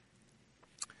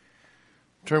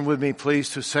Turn with me, please,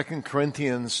 to 2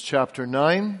 Corinthians chapter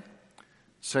 9.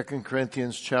 2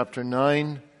 Corinthians chapter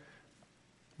 9,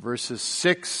 verses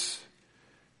 6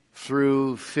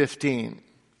 through 15.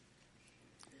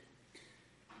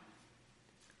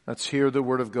 Let's hear the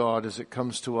word of God as it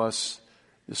comes to us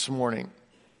this morning.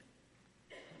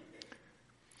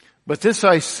 But this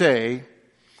I say,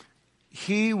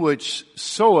 he which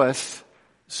soweth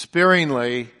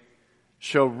sparingly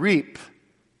shall reap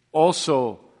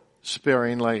also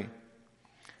sparingly.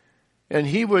 And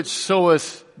he which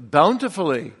soweth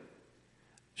bountifully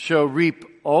shall reap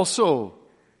also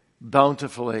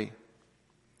bountifully.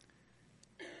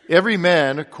 Every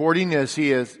man according as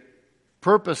he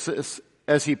purposeth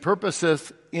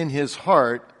in his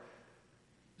heart,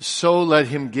 so let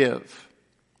him give,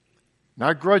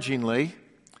 not grudgingly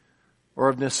or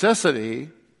of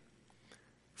necessity,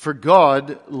 for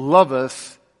God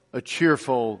loveth a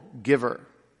cheerful giver.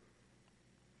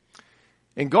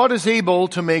 And God is able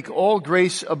to make all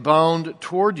grace abound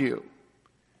toward you,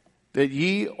 that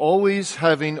ye always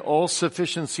having all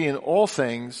sufficiency in all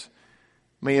things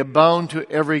may abound to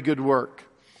every good work.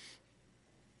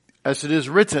 As it is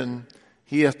written,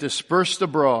 he hath dispersed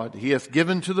abroad, he hath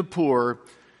given to the poor,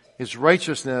 his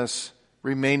righteousness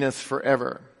remaineth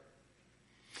forever.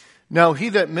 Now he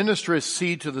that ministereth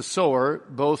seed to the sower,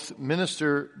 both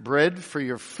minister bread for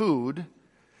your food,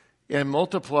 and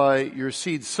multiply your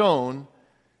seed sown,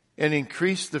 and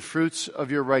increase the fruits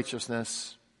of your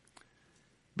righteousness,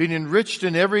 being enriched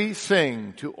in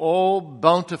everything to all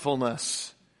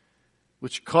bountifulness,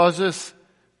 which causeth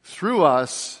through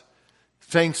us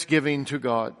thanksgiving to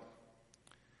God.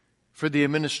 For the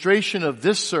administration of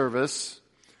this service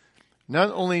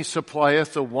not only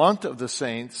supplieth the want of the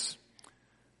saints,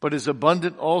 but is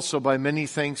abundant also by many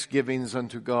thanksgivings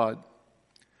unto God.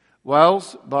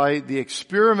 Whilst by the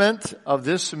experiment of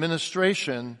this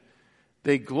ministration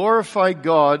they glorify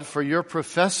God for your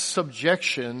professed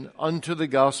subjection unto the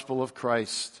gospel of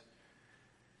Christ,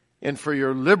 and for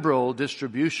your liberal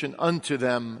distribution unto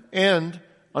them and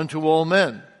unto all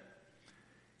men,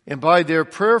 and by their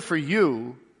prayer for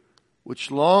you,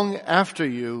 which long after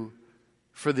you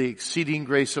for the exceeding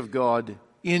grace of God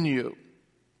in you.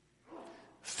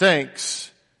 Thanks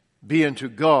be unto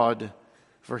God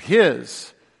for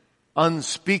his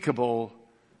unspeakable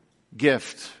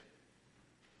gift.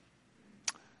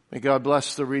 May God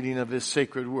bless the reading of his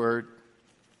sacred word.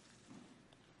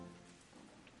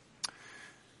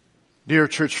 Dear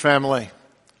church family,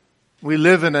 we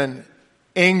live in an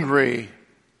angry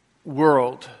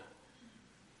world,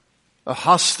 a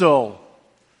hostile,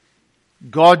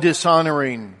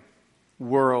 God-dishonoring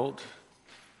world,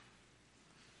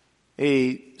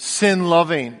 a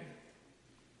sin-loving,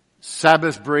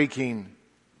 Sabbath-breaking,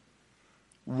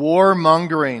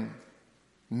 war-mongering,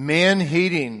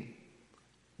 man-hating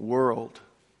world.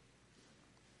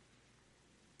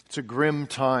 It's a grim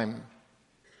time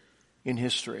in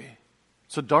history.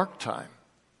 It's a dark time.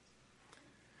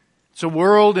 It's a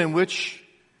world in which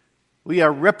we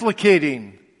are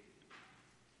replicating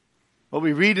what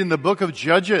we read in the book of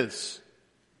Judges.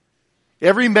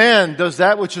 Every man does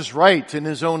that which is right in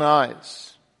his own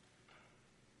eyes.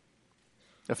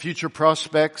 The future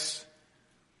prospects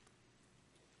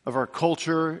of our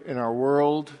culture and our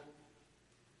world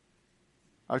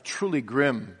are truly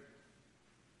grim.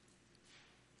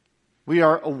 We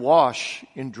are awash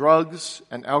in drugs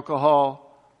and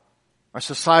alcohol. Our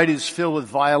society is filled with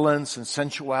violence and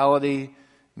sensuality,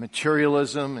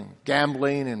 materialism and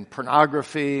gambling and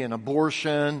pornography and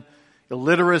abortion,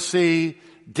 illiteracy,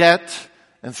 debt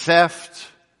and theft.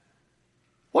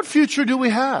 What future do we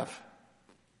have?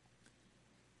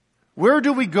 Where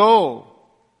do we go?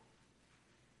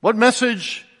 What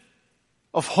message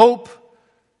of hope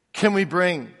can we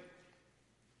bring?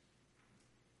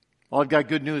 Well, I've got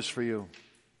good news for you.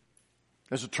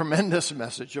 There's a tremendous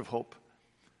message of hope.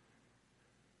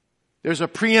 There's a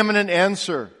preeminent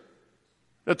answer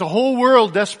that the whole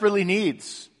world desperately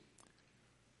needs.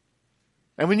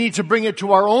 And we need to bring it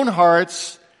to our own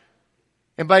hearts,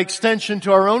 and by extension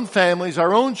to our own families,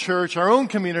 our own church, our own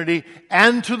community,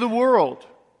 and to the world.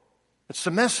 It's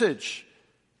the message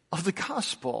of the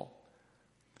gospel.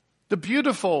 The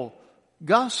beautiful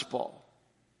gospel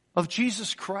of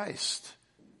Jesus Christ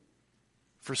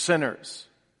for sinners.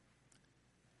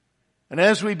 And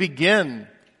as we begin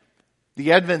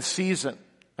the Advent season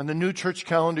and the new church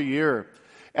calendar year,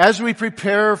 as we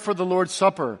prepare for the Lord's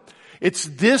Supper, it's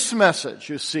this message,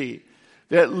 you see,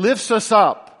 that lifts us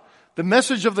up, the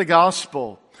message of the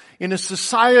gospel in a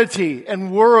society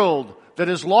and world that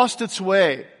has lost its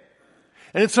way.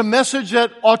 And it's a message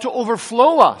that ought to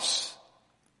overflow us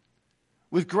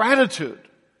with gratitude,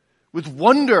 with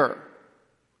wonder,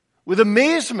 with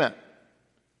amazement,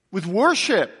 with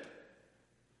worship,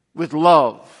 with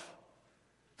love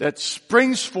that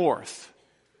springs forth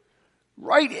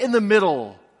right in the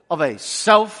middle of a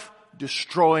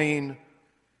self-destroying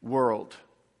world.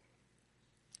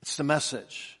 It's the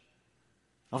message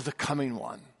of the coming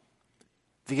one,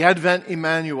 the Advent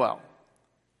Emmanuel,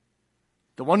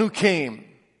 the one who came,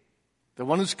 the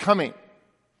one who's coming,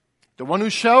 the one who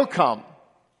shall come.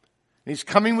 And he's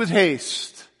coming with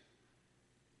haste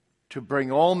to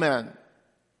bring all men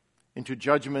into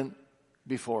judgment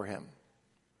before him.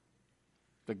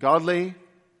 The godly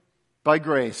by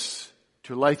grace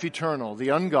to life eternal, the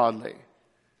ungodly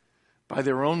by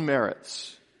their own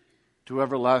merits to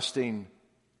everlasting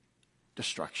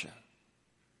destruction.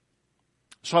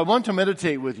 So I want to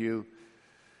meditate with you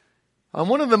on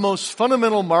one of the most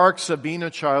fundamental marks of being a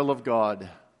child of God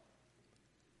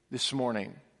this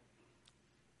morning.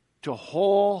 To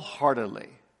wholeheartedly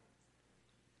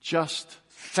just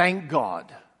thank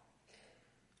God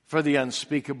for the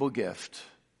unspeakable gift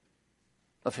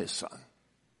of His Son.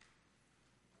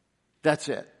 That's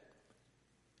it.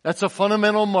 That's a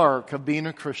fundamental mark of being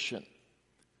a Christian.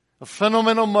 A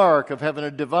fundamental mark of having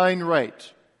a divine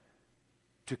right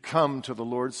to come to the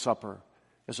Lord's Supper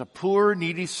as a poor,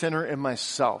 needy sinner in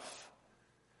myself,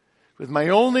 with my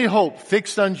only hope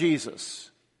fixed on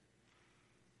Jesus.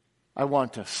 I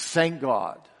want to thank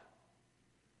God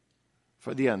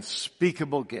for the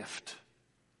unspeakable gift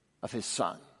of His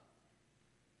Son.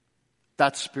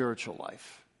 That's spiritual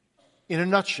life. In a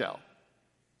nutshell,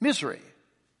 misery,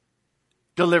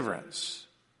 deliverance,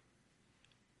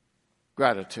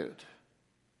 gratitude.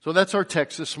 So that's our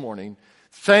text this morning.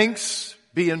 Thanks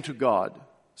be unto God.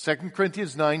 2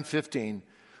 Corinthians 9:15,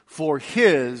 for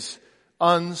His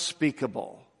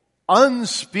unspeakable.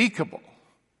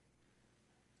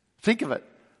 Think of it.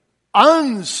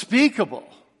 Unspeakable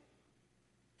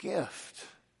gift.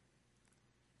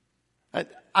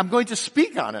 I'm going to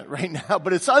speak on it right now,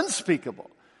 but it's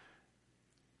unspeakable.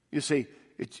 You see,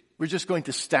 we're just going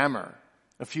to stammer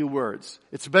a few words.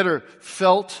 It's better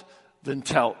felt than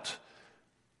telt.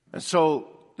 And so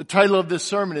the title of this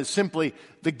sermon is simply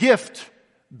The Gift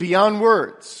Beyond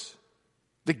Words.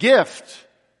 The gift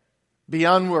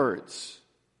beyond words.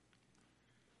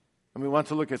 And we want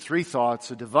to look at three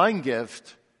thoughts: a divine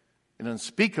gift, an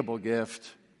unspeakable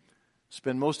gift,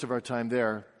 spend most of our time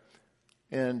there,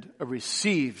 and a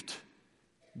received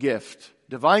gift.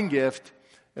 Divine gift,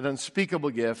 an unspeakable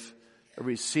gift, a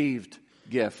received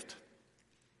gift.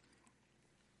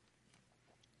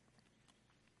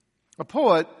 A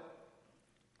poet,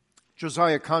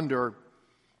 Josiah Condor,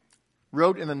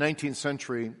 wrote in the 19th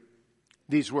century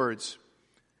these words: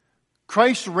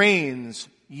 Christ reigns,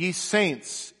 ye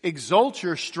saints, exalt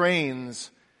your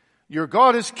strains. Your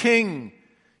God is king,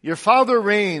 your Father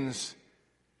reigns,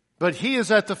 but He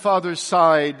is at the Father's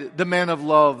side, the man of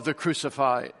love, the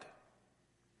crucified.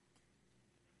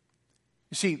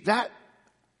 You see, that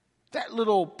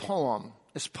little poem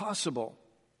is possible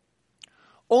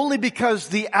only because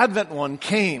the Advent one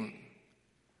came,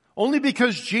 only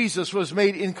because Jesus was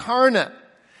made incarnate,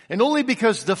 and only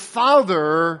because the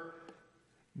Father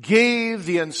gave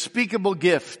the unspeakable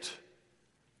gift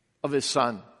of His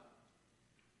Son.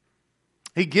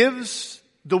 He gives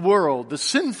the world, the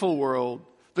sinful world,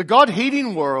 the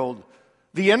God-hating world,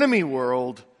 the enemy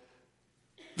world,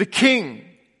 the King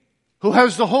who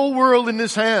has the whole world in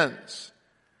His hands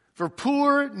for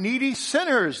poor, needy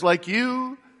sinners like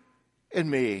you and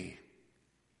me.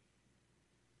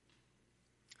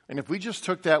 And if we just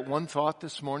took that one thought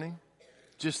this morning,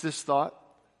 just this thought,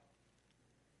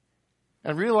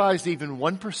 and realized even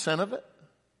 1% of it,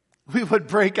 we would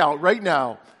break out right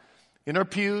now in our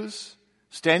pews,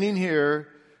 standing here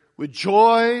with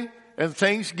joy and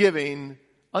thanksgiving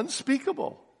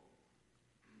unspeakable.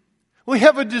 We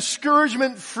have a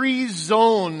discouragement-free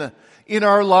zone in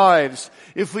our lives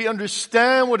if we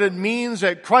understand what it means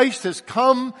that Christ has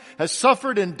come, has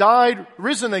suffered and died,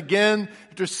 risen again,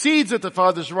 intercedes at the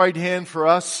Father's right hand for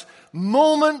us,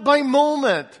 moment by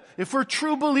moment, if we're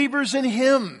true believers in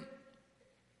Him.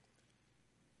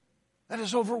 That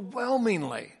is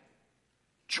overwhelmingly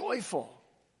joyful.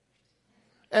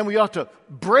 And we ought to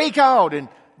break out in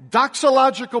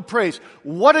doxological praise.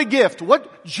 What a gift,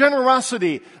 what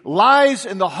generosity lies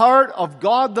in the heart of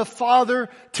God the Father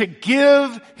to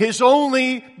give His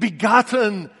only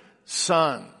begotten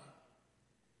Son.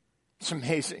 It's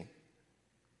amazing.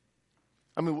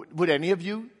 I mean, would any of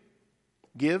you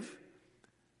give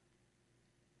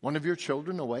one of your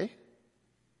children away?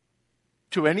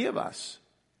 To any of us.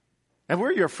 And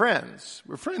we're your friends.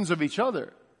 We're friends of each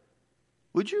other.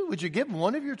 Would you give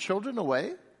one of your children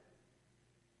away?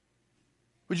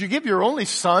 Would you give your only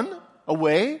son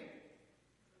away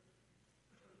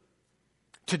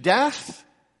to death?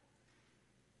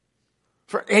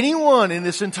 For anyone in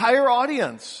this entire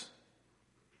audience.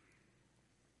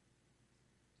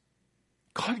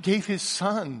 God gave his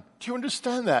son. Do you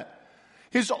understand that?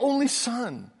 His only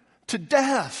son to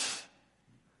death.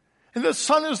 And the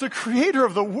son is the creator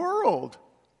of the world.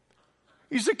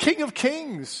 He's the King of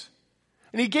Kings.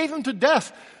 And he gave him to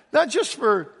death, not just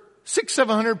for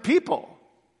 600-700 people,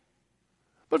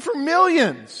 but for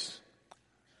millions.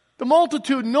 The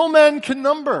multitude no man can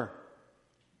number.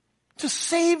 To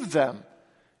save them.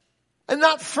 And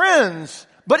not friends,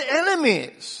 but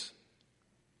enemies.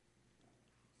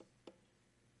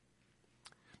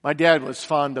 My dad was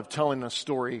fond of telling a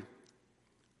story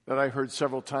that I heard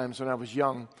several times when I was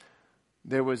young.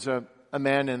 There was a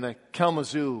man in the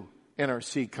Kalamazoo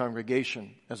NRC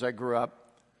congregation as I grew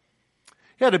up.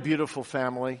 He had a beautiful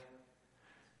family,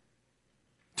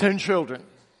 10 children.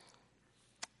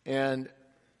 And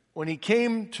when he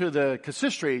came to the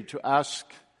consistory to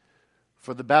ask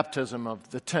for the baptism of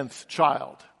the 10th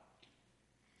child,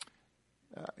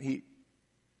 he,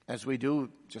 as we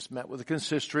do, just met with the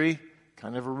consistory,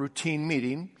 kind of a routine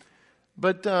meeting.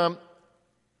 But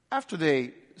after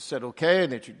they said okay,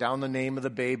 and they took down the name of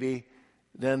the baby,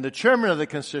 then the chairman of the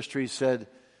consistory said,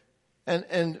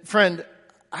 and friend,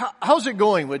 how's it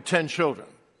going with 10 children?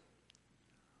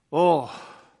 Oh,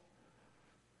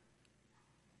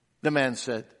 the man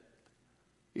said,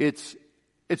 it's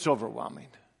overwhelming.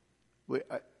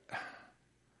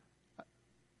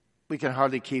 We can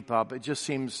hardly keep up. It just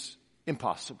seems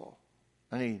impossible.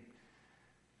 And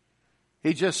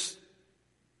he just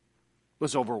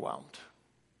was overwhelmed.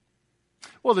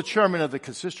 Well, the chairman of the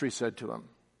consistory said to him,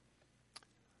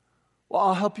 well,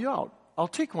 I'll help you out. I'll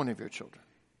take one of your children.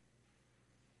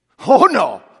 Oh,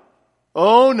 no.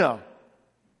 Oh, no.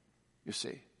 You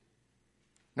see,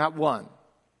 not one,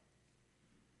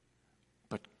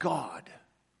 but God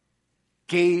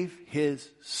gave his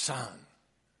son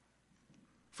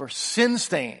for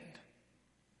sin-stained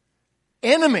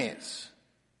enemies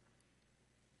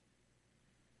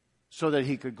so that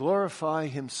he could glorify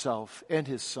himself and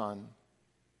his son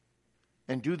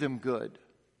and do them good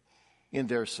in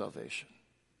their salvation.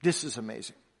 This is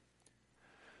amazing.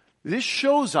 This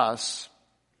shows us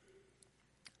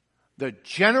the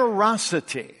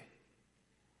generosity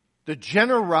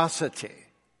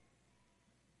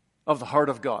of the heart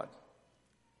of God.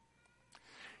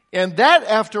 And that,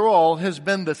 after all, has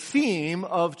been the theme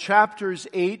of chapters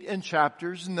 8 and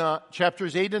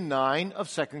 9 of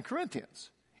 2 Corinthians.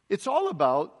 It's all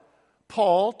about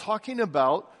Paul talking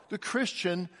about the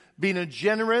Christian being a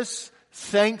generous,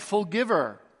 thankful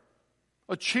giver,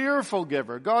 a cheerful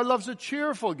giver. God loves a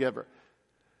cheerful giver.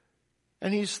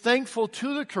 And he's thankful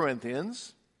to the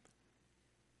Corinthians.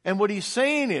 And what he's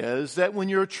saying is that when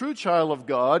you're a true child of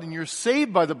God and you're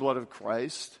saved by the blood of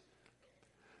Christ,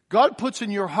 God puts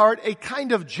in your heart a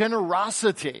kind of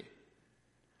generosity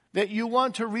that you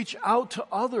want to reach out to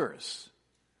others.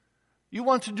 You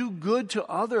want to do good to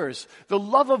others. The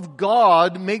love of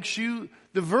God makes you,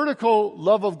 the vertical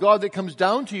love of God that comes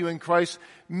down to you in Christ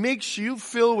makes you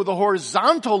fill with a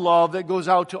horizontal love that goes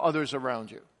out to others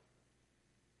around you.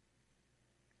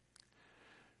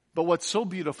 But what's so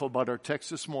beautiful about our text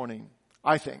this morning,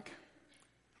 I think,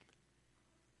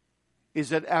 is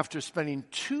that after spending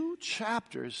 2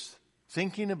 chapters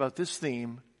thinking about this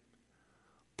theme,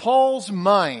 Paul's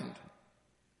mind,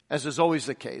 as is always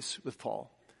the case with Paul,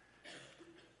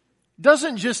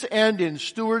 doesn't just end in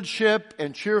stewardship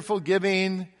and cheerful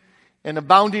giving and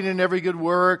abounding in every good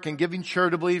work and giving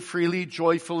charitably, freely,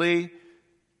 joyfully,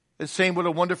 and saying what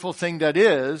a wonderful thing that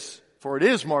is, for it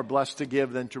is more blessed to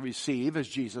give than to receive, as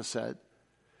Jesus said.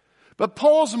 But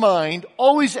Paul's mind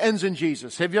always ends in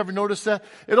Jesus. Have you ever noticed that?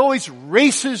 It always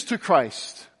races to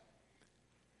Christ.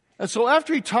 And so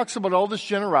after he talks about all this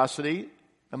generosity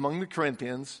among the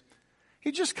Corinthians,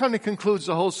 he just kind of concludes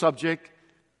the whole subject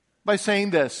by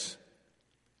saying this: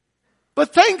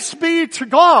 but thanks be to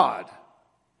God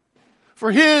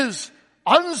for his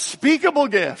unspeakable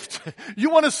gift.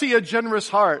 You want to see a generous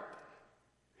heart?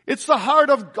 It's the heart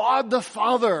of God the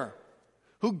Father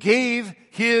who gave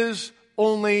his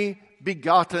only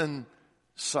begotten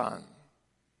Son.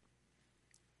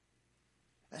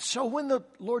 And so when the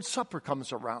Lord's Supper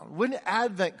comes around, when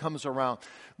Advent comes around,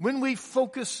 when we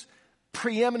focus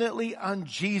preeminently on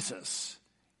Jesus,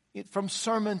 from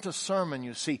sermon to sermon,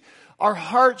 you see, our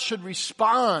hearts should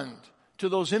respond to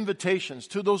those invitations,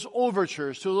 to those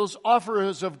overtures, to those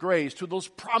offers of grace, to those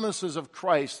promises of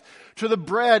Christ, to the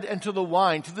bread and to the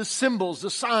wine, to the symbols, the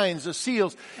signs, the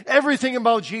seals, everything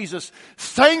about Jesus.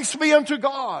 Thanks be unto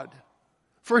God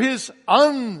for his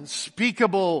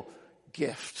unspeakable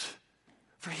gift.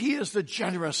 For he is the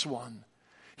generous one.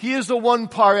 He is the one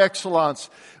par excellence.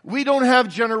 We don't have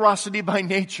generosity by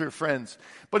nature, friends,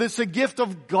 but it's a gift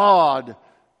of God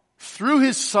through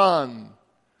his Son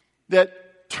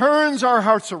that turns our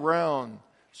hearts around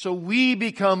so we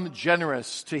become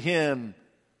generous to him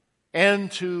and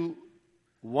to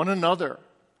one another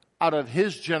out of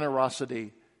his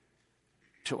generosity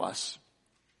to us.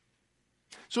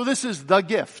 So this is the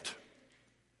gift.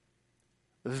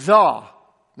 The,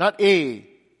 not a,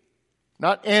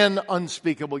 not an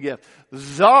unspeakable gift.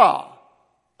 The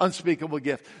unspeakable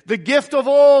gift. The gift of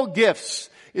all gifts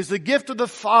is the gift of the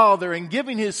Father in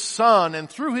giving his Son, and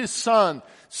through his Son,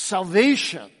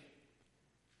 salvation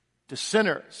to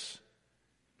sinners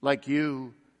like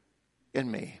you and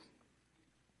me.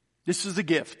 This is the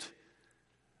gift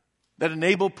that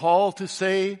enabled Paul to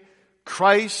say,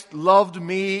 Christ loved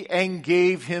me and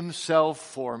gave himself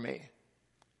for me.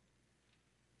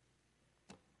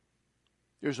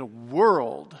 There's a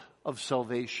world of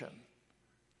salvation,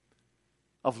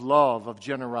 of love, of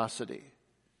generosity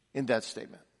in that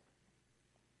statement.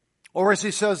 Or as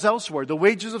he says elsewhere, the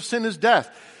wages of sin is death,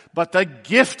 but the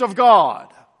gift of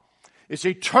God is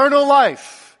eternal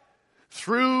life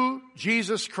through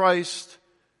Jesus Christ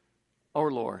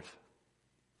our Lord.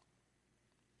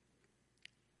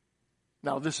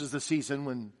 Now, this is the season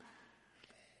when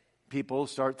people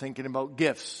start thinking about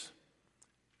gifts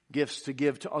to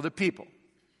give to other people.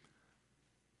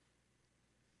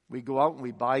 We go out and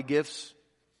we buy gifts.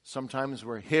 Sometimes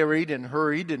we're harried and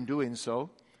hurried in doing so.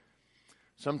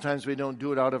 Sometimes we don't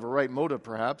do it out of a right motive,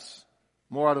 perhaps,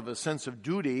 more out of a sense of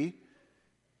duty.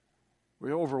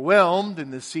 We're overwhelmed in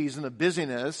this season of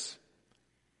busyness.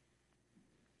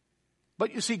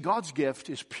 But you see, God's gift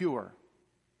is pure.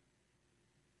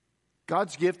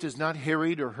 God's gift is not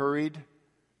harried or hurried.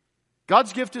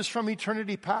 God's gift is from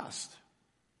eternity past,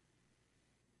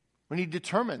 when he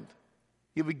determined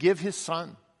he would give his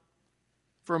Son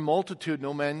for a multitude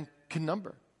no man can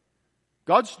number.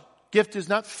 God's gift is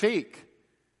not fake.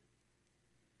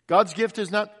 God's gift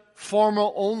is not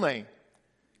formal only.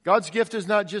 God's gift is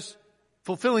not just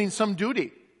fulfilling some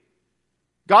duty.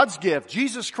 God's gift,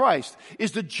 Jesus Christ,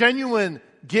 is the genuine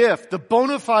gift, the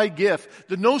bona fide gift,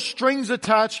 the no strings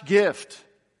attached gift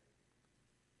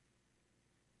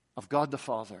of God the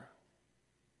Father,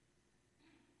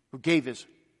 who gave his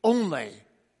only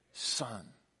Son.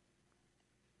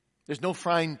 There's no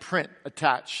fine print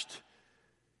attached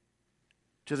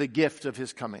to the gift of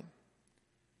his coming.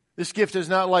 This gift is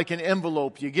not like an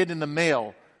envelope you get in the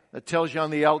mail that tells you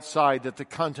on the outside that the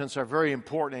contents are very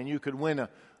important and you could win a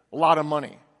lot of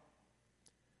money.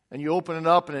 And you open it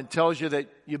up and it tells you that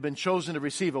you've been chosen to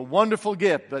receive a wonderful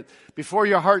gift, but before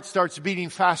your heart starts beating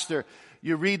faster,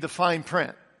 you read the fine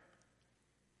print,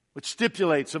 which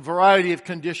stipulates a variety of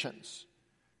conditions.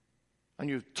 And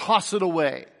you toss it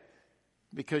away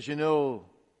because you know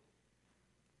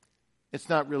it's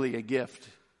not really a gift.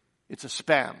 It's a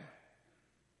spam.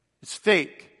 It's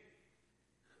fake.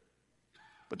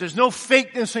 But there's no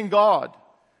fakeness in God.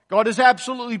 God is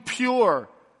absolutely pure.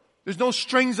 There's no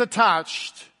strings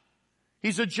attached.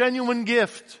 He's a genuine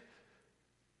gift,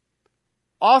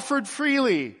 offered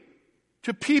freely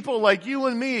to people like you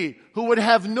and me who would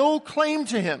have no claim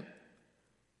to him.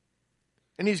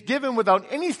 And he's given without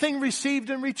anything received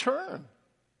in return.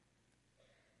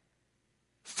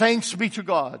 Thanks be to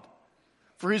God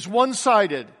for his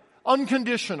one-sided,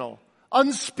 unconditional,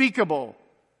 unspeakable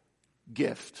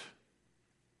gift.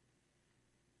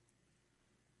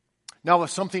 Now,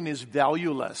 if something is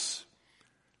valueless,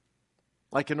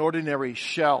 like an ordinary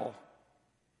shell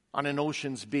on an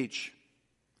ocean's beach,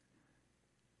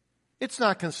 it's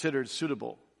not considered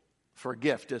suitable for a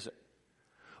gift, is it?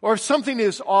 Or if something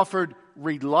is offered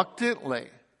reluctantly,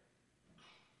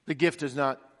 the gift is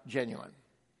not genuine.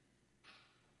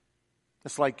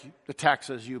 It's like the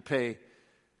taxes you pay,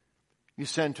 you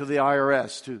send to the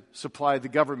IRS to supply the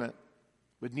government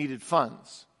with needed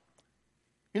funds.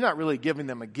 You're not really giving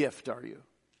them a gift, are you?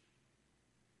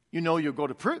 You know you'll go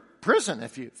to prison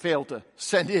if you fail to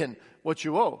send in what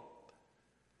you owe.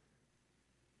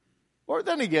 Or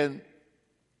then again,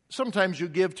 sometimes you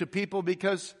give to people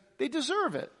because they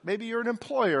deserve it. Maybe you're an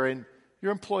employer and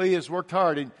your employee has worked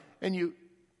hard and you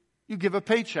give a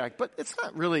paycheck. But it's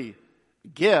not really a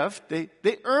gift. They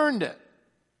earned it.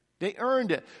 They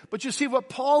earned it. But you see, what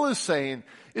Paul is saying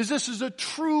is this is a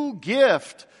true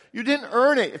gift. You didn't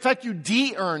earn it. In fact, you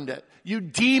de-earned it. You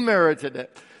demerited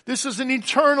it. This is an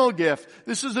eternal gift.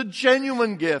 This is a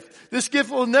genuine gift. This gift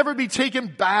will never be taken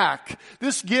back.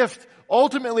 This gift,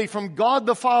 ultimately from God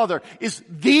the Father, is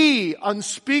the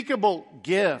unspeakable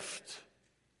gift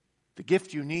the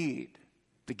gift you need,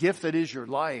 the gift that is your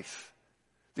life,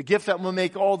 the gift that will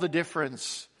make all the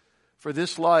difference for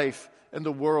this life and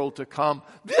the world to come.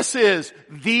 This is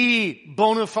the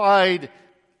bona fide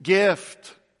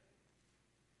gift.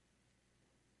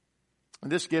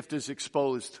 And this gift is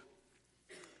exposed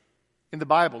in the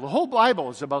Bible. The whole Bible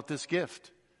is about this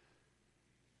gift.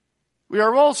 We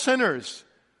are all sinners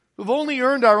who've only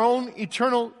earned our own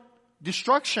eternal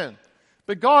destruction.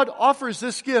 But God offers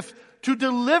this gift to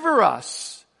deliver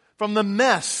us from the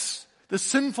mess, the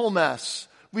sinful mess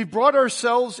we brought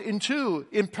ourselves into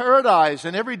in paradise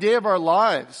and every day of our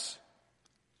lives.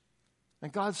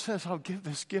 And God says, I'll give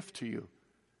this gift to you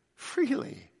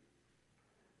freely.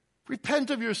 Repent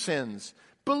of your sins.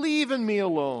 Believe in me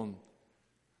alone.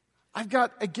 I've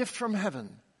got a gift from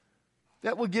heaven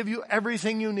that will give you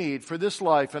everything you need for this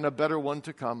life and a better one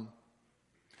to come.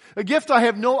 A gift I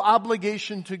have no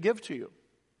obligation to give to you.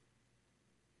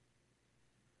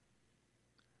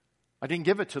 I didn't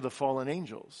give it to the fallen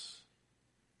angels.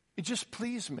 It just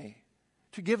pleased me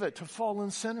to give it to fallen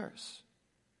sinners.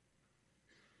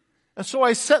 And so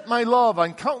I set my love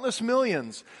on countless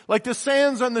millions, like the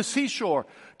sands on the seashore,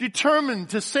 determined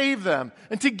to save them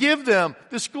and to give them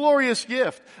this glorious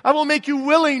gift. I will make you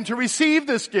willing to receive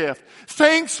this gift.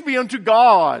 Thanks be unto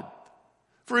God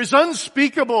for His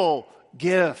unspeakable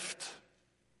gift.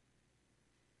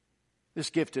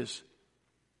 This gift is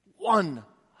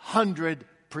 100%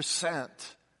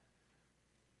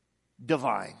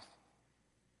 divine.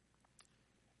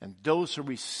 And those who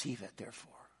receive it,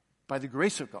 therefore, by the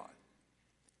grace of God,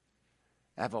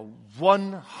 have a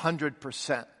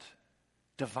 100%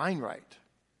 divine right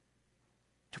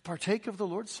to partake of the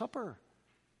Lord's Supper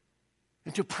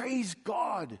and to praise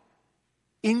God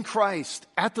in Christ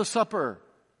at the supper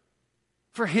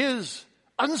for His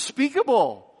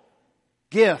unspeakable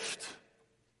gift.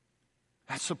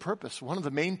 That's the purpose. One of the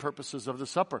main purposes of the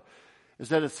supper is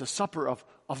that it's a supper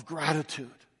of gratitude.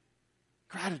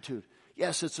 Gratitude.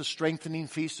 Yes, it's a strengthening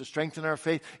feast to strengthen our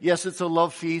faith. Yes, it's a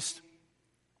love feast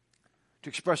to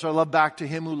express our love back to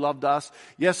Him who loved us.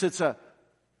 Yes, it's a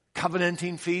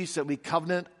covenanting feast that we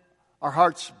covenant our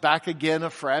hearts back again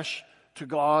afresh to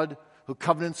God who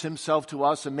covenants Himself to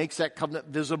us and makes that covenant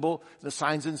visible in the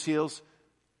signs and seals.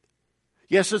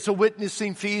 Yes, it's a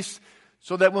witnessing feast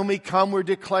so that when we come, we're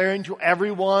declaring to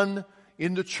everyone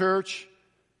in the church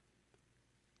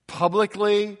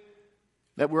publicly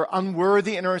that we're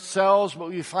unworthy in ourselves, but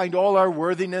we find all our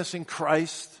worthiness in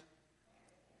Christ.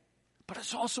 But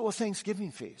it's also a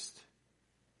thanksgiving feast.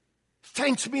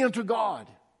 Thanks be unto God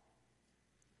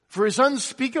for His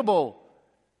unspeakable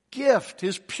gift,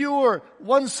 His pure,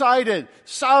 one-sided,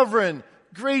 sovereign,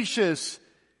 gracious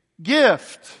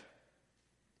gift.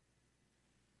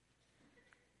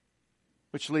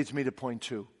 Which leads me to point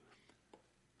 2.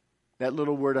 That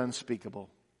little word unspeakable.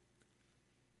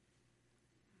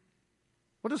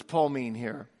 What does Paul mean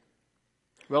here?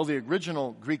 Well, the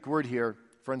original Greek word here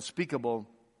for unspeakable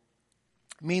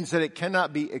means that it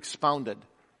cannot be expounded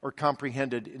or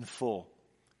comprehended in full.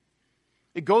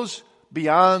 It goes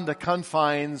beyond the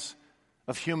confines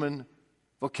of human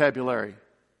vocabulary.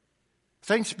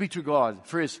 Thanks be to God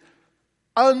for His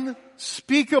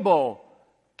unspeakable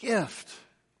gift.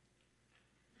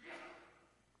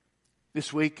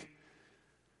 This week,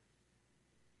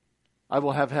 I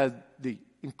will have had the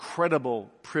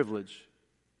incredible privilege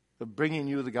of bringing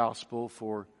you the gospel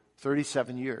for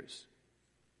 37 years.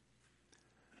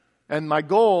 And my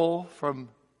goal from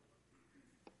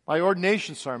my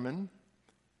ordination sermon,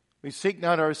 we seek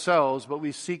not ourselves, but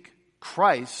we seek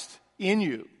Christ in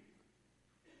you.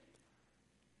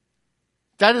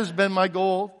 That has been my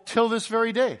goal till this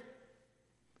very day.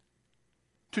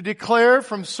 To declare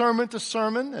from sermon to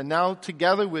sermon, and now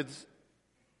together with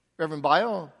Reverend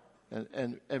Bio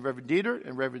and Reverend Dieter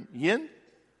and Reverend Yin,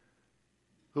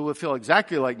 who will feel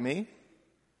exactly like me,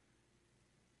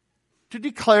 to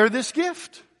declare this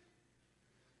gift.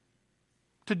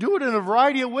 To do it in a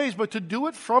variety of ways, but to do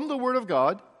it from the Word of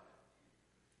God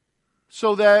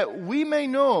so that we may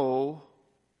know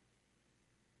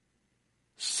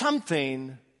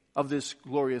something of this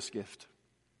glorious gift.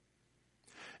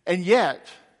 And yet,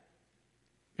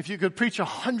 if you could preach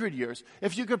 100 years,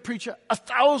 if you could preach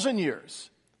 1,000 years,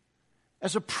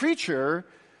 as a preacher,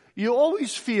 you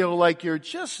always feel like you're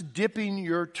just dipping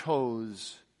your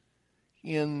toes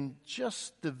in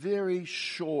just the very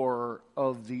shore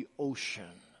of the ocean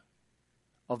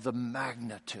of the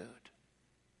magnitude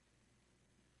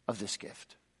of this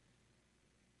gift.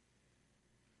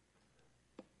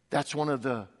 That's one of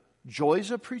the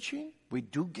joys of preaching. We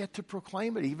do get to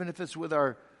proclaim it, even if it's with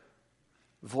our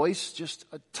voice just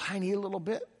a tiny little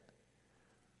bit.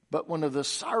 But one of the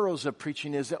sorrows of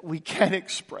preaching is that we can't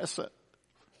express it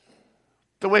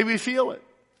the way we feel it.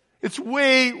 It's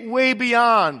way, way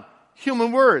beyond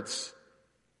human words.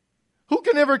 Who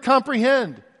can ever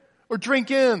comprehend or drink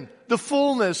in the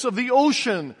fullness of the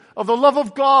ocean of the love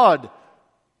of God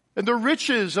and the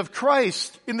riches of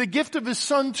Christ in the gift of His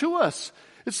Son to us?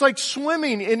 It's like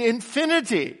swimming in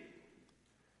infinity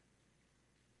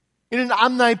in an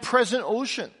omnipresent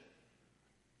ocean.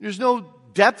 There's no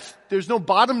depth, there's no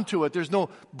bottom to it, there's no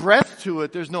breadth to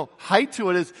it, there's no height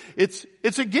to it.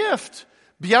 It's a gift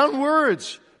beyond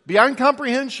words, beyond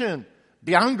comprehension,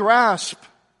 beyond grasp.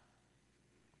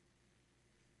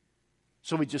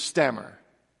 So we just stammer.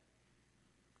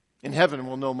 In heaven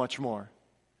we'll know much more.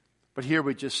 But here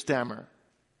we just stammer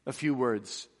a few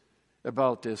words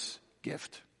about this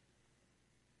gift.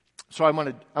 So I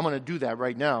want to do that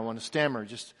right now. I want to stammer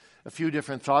just a few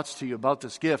different thoughts to you about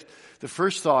this gift. The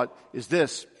first thought is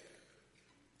this.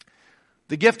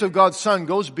 The gift of God's Son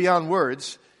goes beyond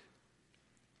words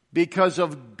because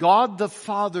of God the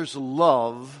Father's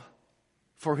love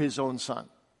for His own Son.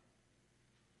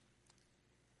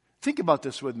 Think about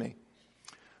this with me.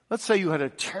 Let's say you had a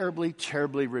terribly,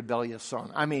 terribly rebellious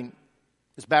son. I mean,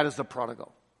 as bad as the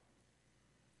prodigal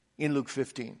in Luke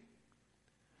 15.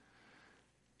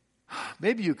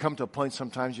 Maybe you come to a point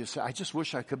sometimes you say, I just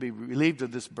wish I could be relieved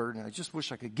of this burden. I just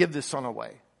wish I could give this son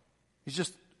away. He's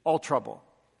just all trouble.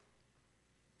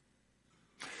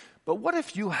 But what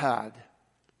if you had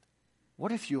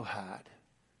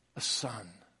a son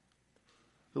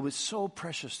who was so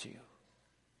precious to you?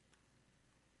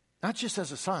 Not just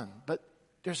as a son, but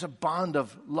there's a bond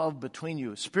of love between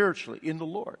you spiritually in the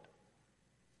Lord.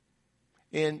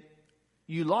 And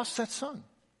you lost that son.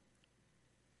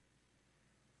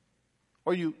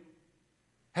 Or you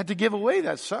had to give away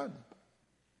that son.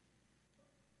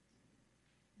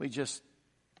 We just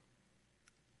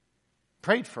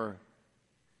prayed for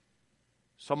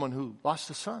someone who lost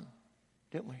a son,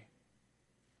 didn't we?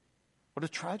 What a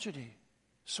tragedy.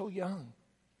 So young.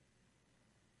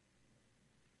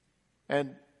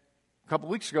 And a couple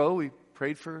weeks ago, we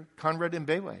prayed for Conrad and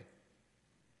Bayway.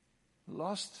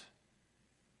 Lost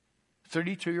a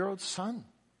 32-year-old son.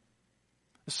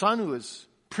 A son who was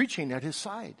preaching at his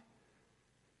side.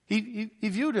 He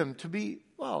viewed him to be,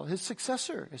 well, his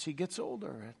successor as he gets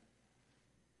older.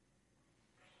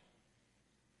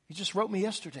 He just wrote me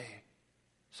yesterday.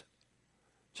 Said,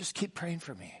 just keep praying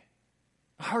for me.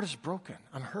 My heart is broken.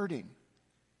 I'm hurting.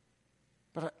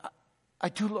 But I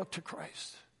do look to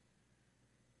Christ.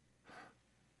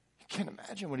 You can't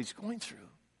imagine what he's going through.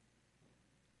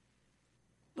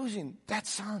 Losing that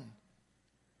son.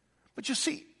 But you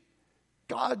see,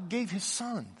 God gave His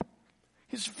Son,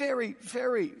 His very,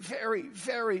 very, very,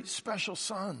 very special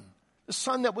Son. The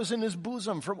Son that was in His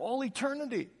bosom from all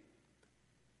eternity.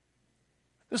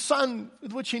 The Son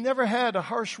with which He never had a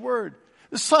harsh word.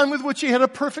 The Son with which He had a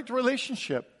perfect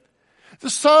relationship. The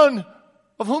Son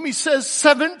of whom He says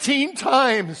 17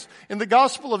 times in the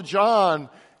Gospel of John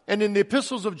and in the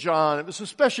epistles of John, it was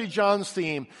especially John's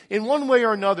theme, in one way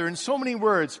or another, in so many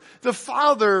words, the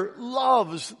Father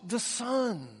loves the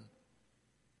Son.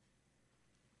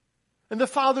 And the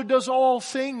Father does all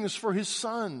things for His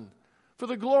Son, for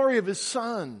the glory of His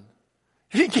Son.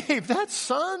 He gave that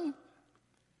Son.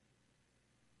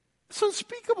 It's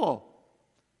unspeakable.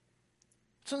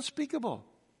 It's unspeakable.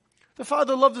 The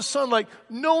Father loved the Son like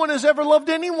no one has ever loved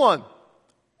anyone.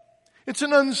 It's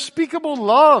an unspeakable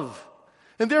love.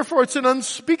 And therefore it's an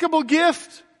unspeakable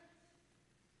gift.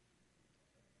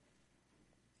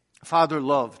 The Father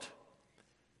loved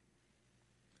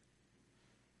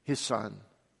His Son.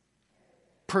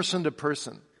 Person to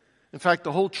person. In fact,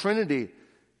 the whole Trinity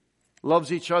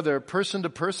loves each other person to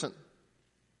person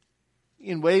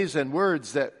in ways and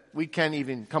words that we can't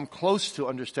even come close to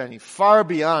understanding, far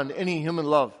beyond any human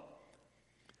love.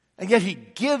 And yet He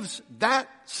gives that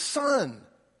Son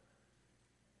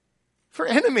for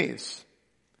enemies,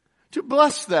 to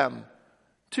bless them,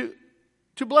 to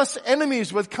bless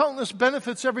enemies with countless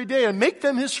benefits every day and make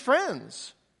them His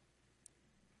friends.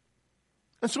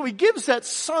 And so He gives that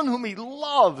Son whom He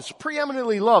loves,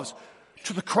 preeminently loves,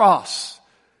 to the cross,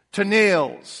 to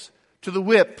nails, to the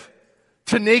whip,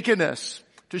 to nakedness,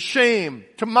 to shame,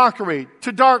 to mockery,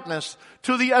 to darkness,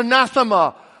 to the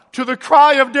anathema, to the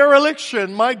cry of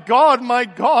dereliction, my God,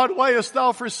 why hast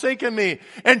Thou forsaken me?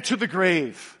 And to the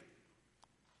grave.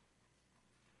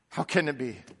 How can it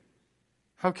be?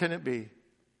 How can it be?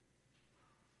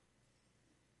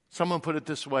 Someone put it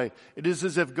this way: it is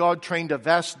as if God trained a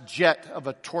vast jet of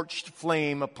a torched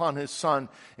flame upon his Son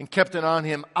and kept it on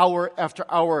him hour after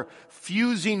hour,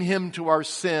 fusing him to our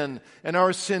sin and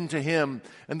our sin to him.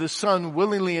 And the Son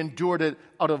willingly endured it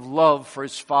out of love for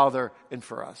his Father and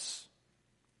for us.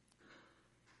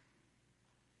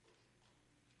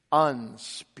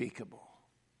 Unspeakable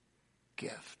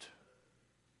gift.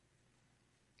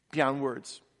 Beyond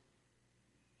words.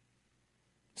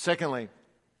 Secondly,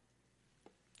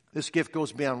 this gift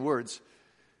goes beyond words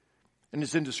and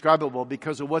is indescribable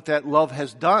because of what that love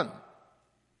has done.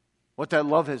 What that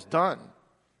love has done.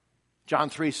 John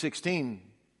 3:16,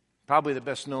 probably the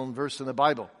best known verse in the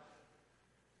Bible,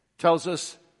 tells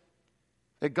us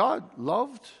that God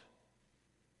loved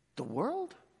the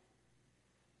world.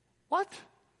 What?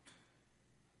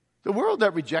 The world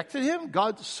that rejected him?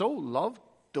 God so loved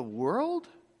the world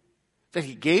that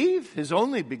he gave his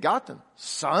only begotten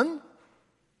Son?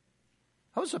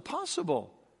 How is it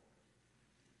possible?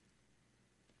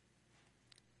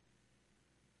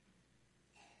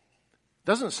 It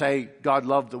doesn't say God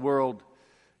loved the world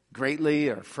greatly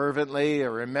or fervently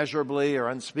or immeasurably or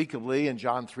unspeakably in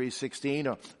John 3:16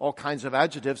 or all kinds of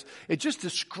adjectives. It just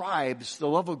describes the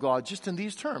love of God just in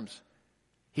these terms.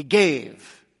 He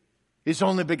gave his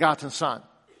only begotten Son.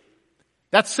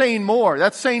 That's saying more.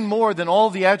 That's saying more than all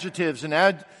the adjectives and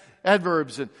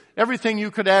adverbs and everything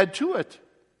you could add to it.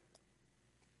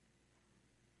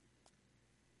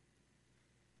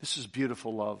 This is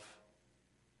beautiful love.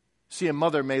 See, a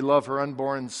mother may love her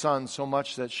unborn son so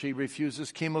much that she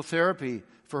refuses chemotherapy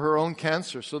for her own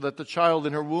cancer so that the child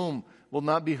in her womb will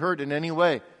not be hurt in any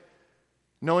way,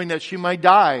 knowing that she might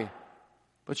die,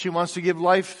 but she wants to give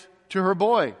life to her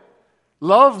boy.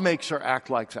 Love makes her act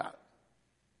like that.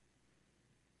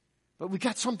 But we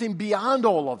got something beyond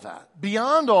all of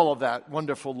that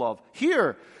wonderful love.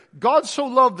 Here, God so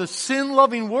loved the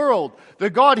sin-loving world, the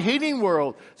God-hating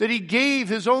world, that he gave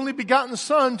his only begotten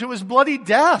Son to his bloody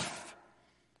death.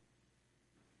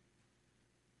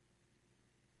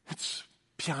 It's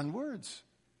beyond words.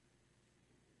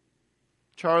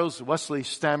 Charles Wesley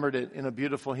stammered it in a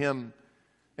beautiful hymn.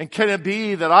 And can it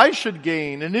be that I should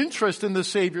gain an interest in the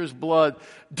Savior's blood?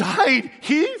 Died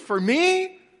he for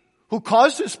me, who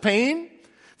caused his pain?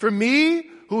 For me,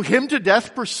 who him to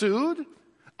death pursued?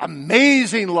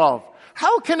 Amazing love.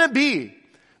 How can it be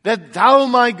that thou,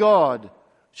 my God,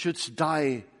 shouldst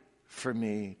die for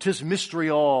me? 'Tis mystery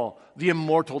all, the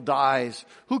immortal dies.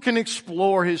 Who can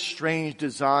explore his strange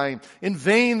design? In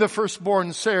vain the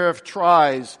firstborn seraph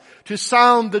tries to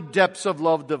sound the depths of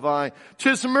love divine.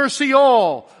 'Tis mercy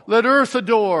all, let earth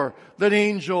adore, let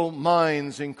angel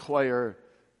minds inquire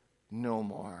no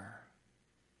more.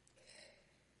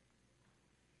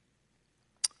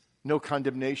 No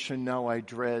condemnation now I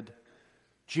dread.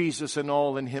 Jesus and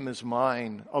all in him is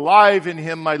mine. Alive in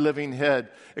him my living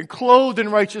head. And clothed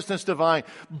in righteousness divine.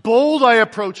 Bold I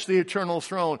approach the eternal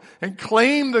throne. And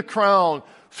claim the crown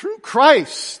through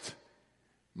Christ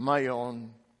my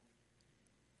own.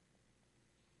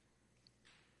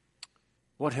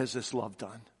 What has this love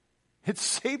done? It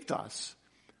saved us.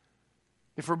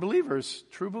 If we're believers,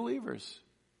 true believers,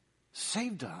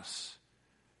 saved us.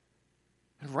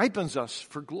 It ripens us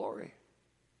for glory.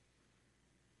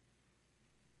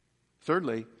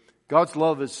 Thirdly, God's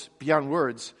love is beyond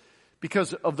words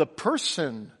because of the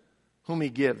person whom he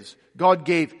gives. God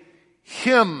gave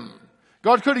him.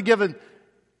 God could have given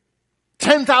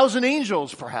 10,000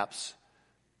 angels perhaps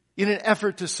in an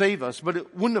effort to save us, but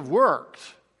it wouldn't have worked.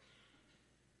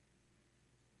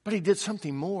 But he did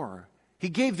something more. He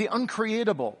gave the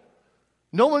uncreatable.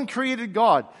 No one created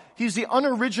God. He's the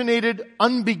unoriginated,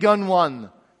 unbegun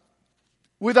one.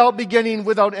 Without beginning,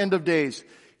 without end of days.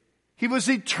 He was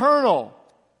eternal.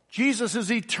 Jesus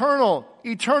is eternal.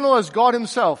 Eternal as God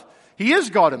himself. He is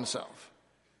God himself.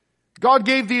 God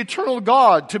gave the eternal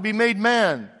God to be made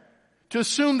man. To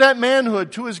assume that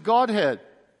manhood to his Godhead.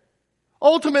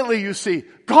 Ultimately, you see,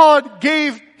 God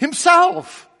gave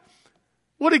himself.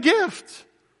 What a gift.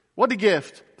 What a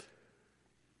gift.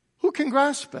 Who can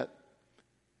grasp it?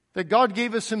 That God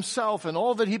gave us himself and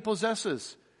all that he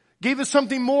possesses. Gave us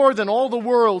something more than all the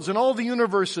worlds and all the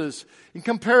universes in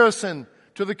comparison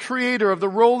to the creator of the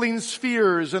rolling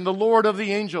spheres and the Lord of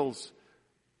the angels.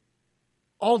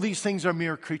 All these things are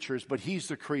mere creatures, but he's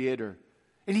the creator.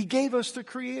 And he gave us the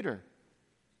creator.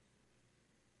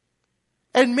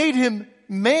 And made him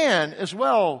man as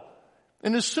well.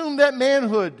 And assumed that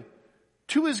manhood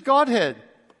to his Godhead.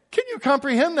 Can you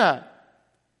comprehend that?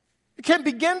 You can't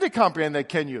begin to comprehend that,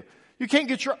 can you? You can't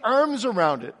get your arms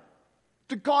around it.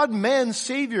 The God-man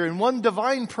Savior in one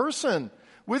divine person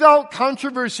without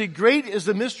controversy, great is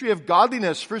the mystery of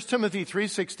godliness. 1 Timothy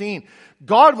 3:16.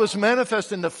 God was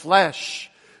manifest in the flesh,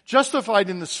 justified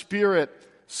in the Spirit,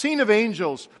 seen of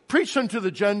angels, preached unto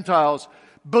the Gentiles,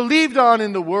 believed on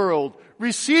in the world,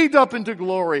 received up into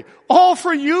glory. All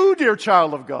for you, dear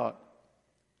child of God.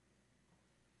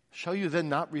 Shall you then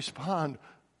not respond,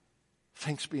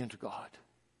 thanks be unto God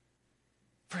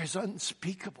for his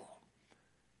unspeakable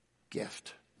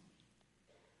gift?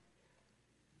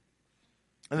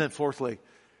 And then fourthly,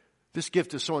 this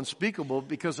gift is so unspeakable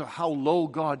because of how low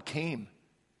God came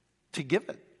to give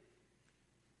it.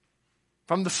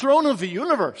 From the throne of the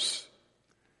universe,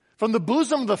 from the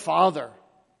bosom of the Father,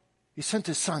 he sent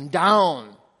his Son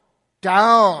down,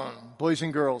 boys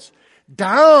and girls,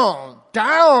 down,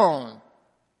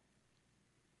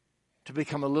 to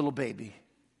become a little baby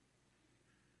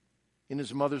in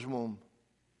his mother's womb.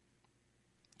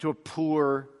 To a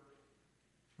poor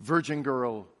virgin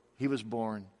girl he was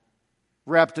born,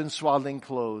 wrapped in swaddling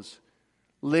clothes,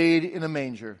 laid in a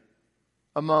manger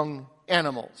among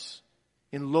animals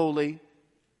in lowly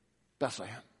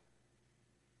Bethlehem.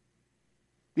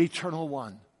 The Eternal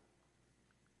One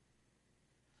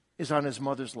is on his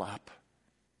mother's lap.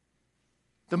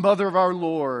 The mother of our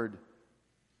Lord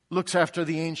looks after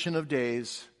the Ancient of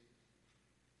Days.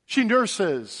 She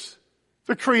nurses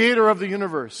the Creator of the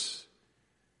universe.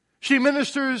 She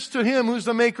ministers to him who's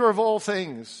the maker of all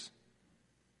things.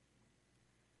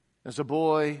 As a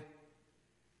boy,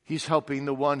 he's helping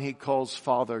the one he calls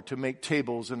Father to make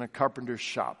tables in a carpenter's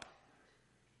shop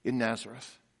in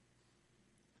Nazareth.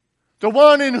 The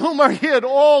one in whom are hid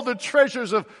all the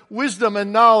treasures of wisdom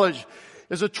and knowledge.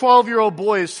 As a 12-year-old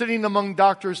boy is sitting among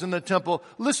doctors in the temple,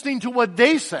 listening to what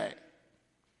they say.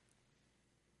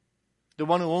 The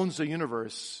one who owns the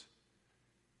universe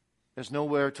has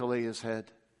nowhere to lay his head.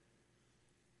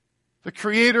 The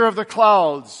creator of the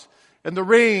clouds and the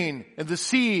rain and the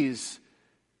seas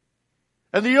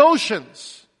and the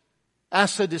oceans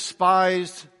asks a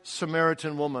despised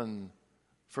Samaritan woman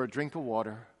for a drink of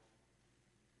water.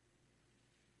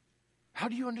 How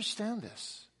do you understand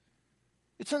this?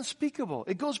 It's unspeakable.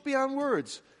 It goes beyond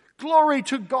words. Glory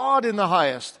to God in the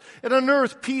highest, and on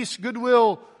earth peace,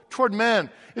 goodwill toward man.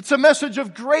 It's a message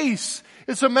of grace.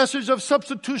 It's a message of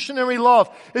substitutionary love.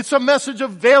 It's a message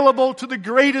available to the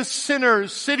greatest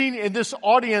sinners sitting in this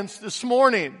audience this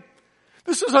morning.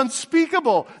 This is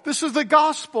unspeakable. This is the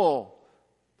gospel.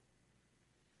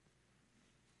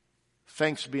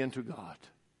 Thanks be unto God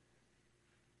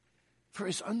for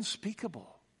his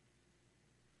unspeakable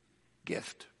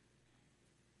gift.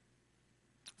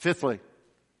 Fifthly,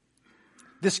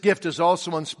 this gift is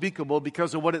also unspeakable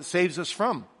because of what it saves us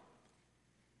from.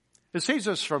 It saves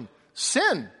us from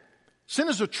sin. Sin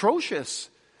is atrocious.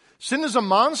 Sin is a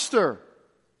monster.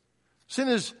 Sin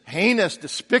is heinous,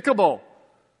 despicable.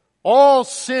 All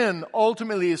sin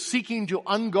ultimately is seeking to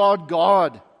ungod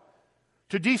God,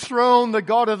 to dethrone the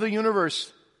God of the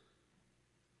universe.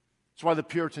 That's why the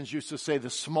Puritans used to say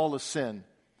the smallest sin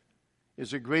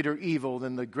is a greater evil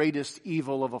than the greatest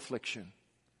evil of affliction.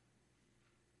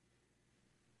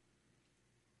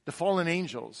 The fallen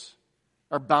angels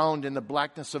are bound in the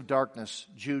blackness of darkness,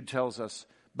 Jude tells us,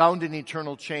 bound in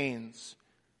eternal chains.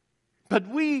 But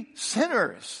we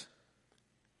sinners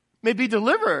may be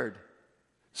delivered,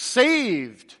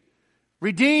 saved,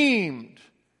 redeemed.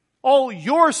 All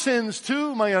your sins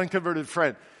too, my unconverted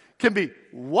friend, can be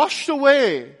washed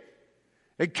away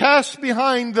and cast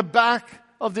behind the back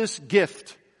of this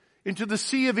gift into the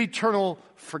sea of eternal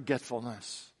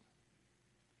forgetfulness.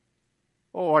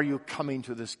 Oh, are you coming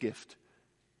to this gift?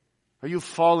 Are you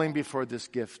falling before this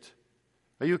gift?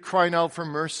 Are you crying out for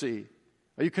mercy?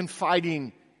 Are you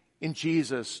confiding in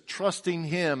Jesus, trusting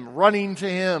him, running to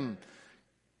him,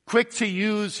 quick to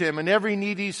use him in every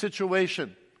needy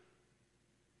situation?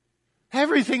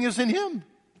 Everything is in him.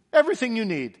 Everything you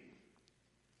need.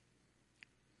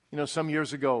 You know, some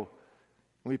years ago,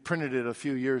 we printed it a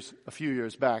few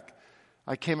years back,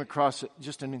 I came across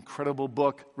just an incredible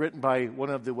book written by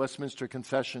one of the Westminster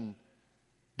Confession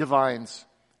divines,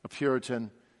 a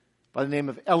Puritan, by the name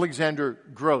of Alexander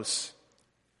Gross.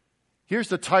 Here's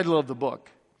the title of the book: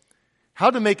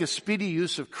 How to Make a Speedy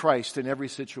Use of Christ in Every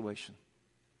Situation.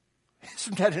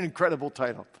 Isn't that an incredible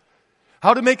title?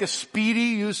 How to make a speedy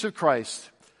use of Christ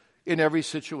in every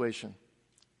situation.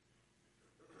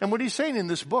 And what he's saying in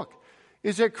this book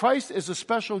is that Christ is a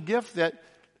special gift that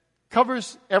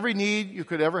covers every need you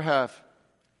could ever have.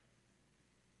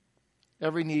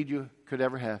 Every need you could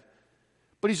ever have.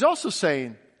 But he's also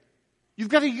saying, you've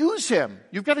got to use him.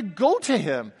 You've got to go to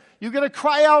him. You've got to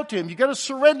cry out to him. You've got to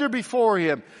surrender before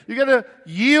him. You've got to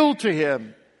yield to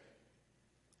him.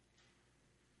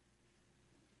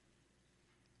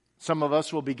 Some of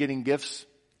us will be getting gifts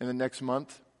in the next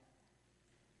month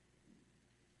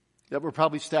that we'll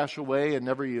probably stash away and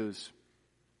never use.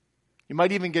 You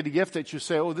might even get a gift that you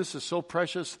say, oh, this is so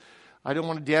precious, I don't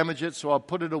want to damage it, so I'll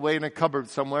put it away in a cupboard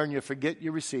somewhere, and you forget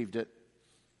you received it.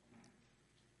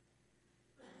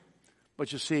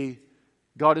 But you see,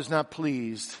 God is not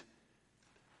pleased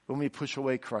when we push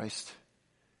away Christ.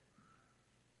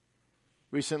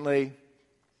 Recently,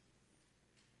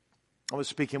 I was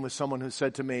speaking with someone who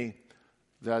said to me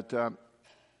that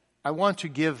I want to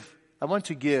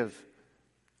give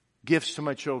gifts to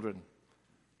my children.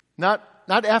 Not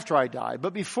after I die,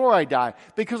 but before I die,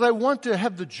 because I want to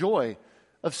have the joy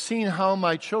of seeing how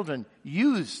my children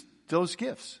use those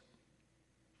gifts.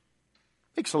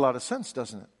 Makes a lot of sense,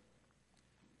 doesn't it?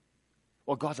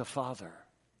 Well, God the Father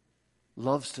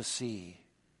loves to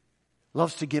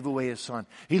give away His Son.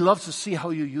 He loves to see how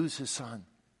you use His Son,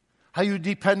 how you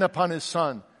depend upon His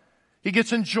Son. He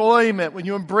gets enjoyment when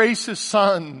you embrace His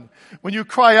Son, when you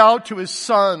cry out to His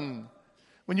Son,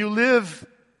 when you live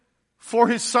for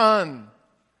His Son,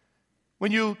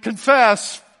 when you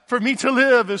confess, for me to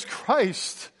live is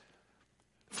Christ.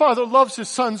 Father loves His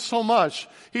Son so much.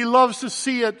 He loves to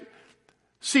see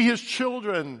His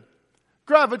children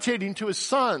gravitating to His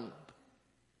Son.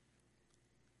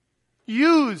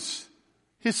 Use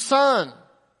His Son.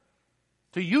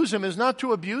 To use Him is not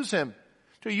to abuse Him.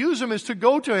 To use Him is to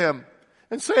go to Him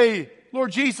and say,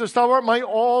 Lord Jesus, Thou art my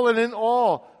all and in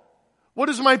all. What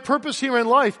is my purpose here in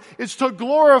life? It's to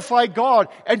glorify God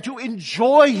and to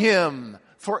enjoy Him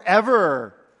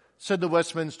forever, said the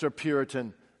Westminster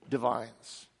Puritan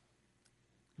divines.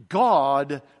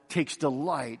 God takes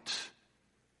delight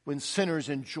when sinners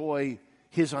enjoy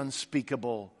His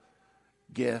unspeakable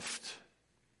gift.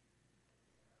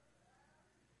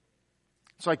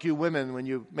 It's like you women when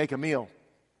you make a meal.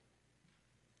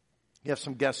 You have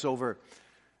some guests over,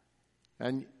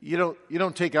 and you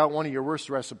don't take out one of your worst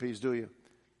recipes, do you?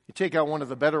 You take out one of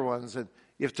the better ones, and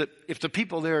if the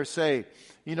people there say,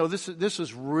 this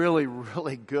is really,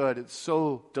 really good, it's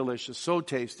so delicious, so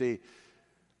tasty,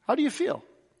 how do you feel?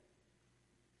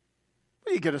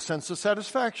 Well, you get a sense of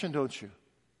satisfaction, don't you?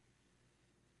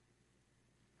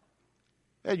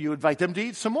 And you invite them to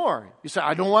eat some more. You say,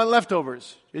 I don't want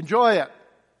leftovers. Enjoy it.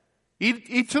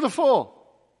 Eat to the full.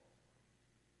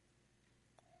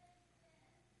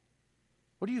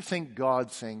 What do you think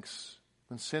God thinks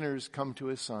when sinners come to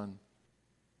His Son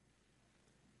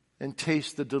and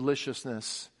taste the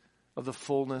deliciousness of the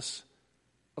fullness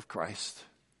of Christ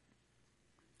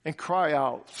and cry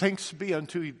out, thanks be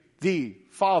unto Thee,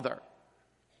 Father,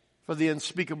 for the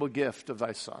unspeakable gift of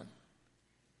Thy Son?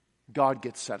 God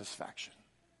gets satisfaction.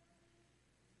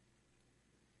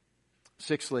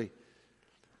 Sixthly,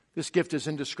 this gift is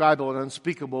indescribable and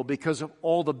unspeakable because of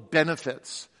all the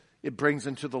benefits it brings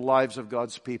into the lives of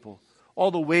God's people, all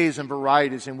the ways and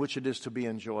varieties in which it is to be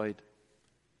enjoyed.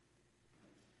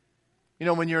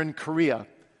 When you're in Korea,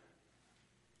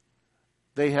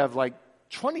 they have like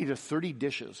 20 to 30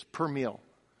 dishes per meal.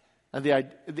 And they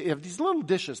have these little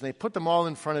dishes, and they put them all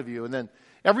in front of you. And then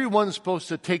everyone's supposed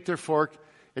to take their fork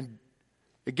and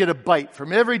get a bite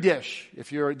from every dish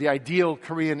if you're the ideal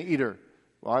Korean eater.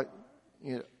 Well,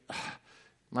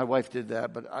 my wife did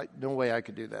that, but no way I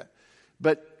could do that.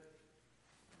 But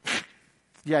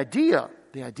the idea,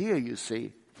 you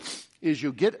see, is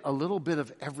you get a little bit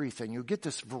of everything. You get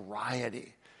this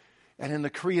variety. And in the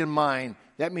Korean mind,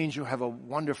 that means you have a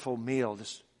wonderful meal,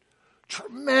 this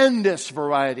tremendous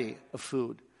variety of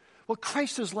food. Well,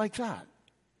 Christ is like that.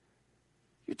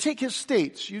 You take His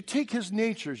states, you take His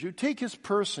natures, you take His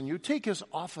person, you take His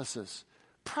offices.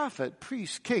 Prophet,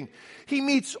 priest, king. He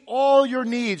meets all your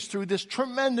needs through this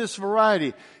tremendous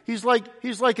variety. He's like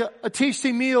a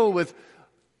tasty meal with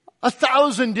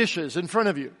 1,000 dishes in front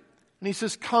of you. And He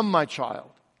says, come, my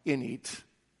child, and eat.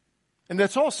 And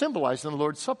that's all symbolized in the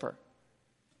Lord's Supper.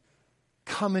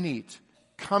 Come and eat.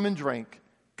 Come and drink.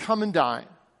 Come and dine.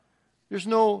 There's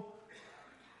no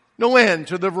end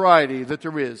to the variety that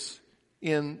there is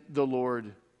in the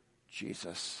Lord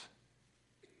Jesus.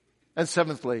 And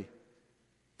seventhly,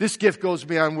 this gift goes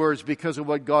beyond words because of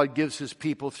what God gives His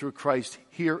people through Christ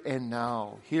here and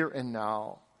now. Here and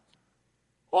now.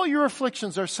 All your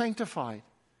afflictions are sanctified.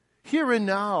 Here and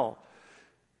now.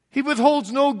 He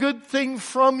withholds no good thing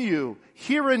from you.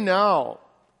 Here and now.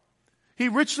 He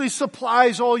richly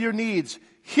supplies all your needs.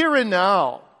 Here and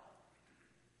now.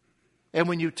 And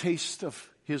when you taste of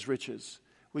His riches,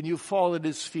 when you fall at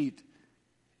His feet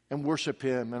and worship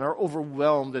Him and are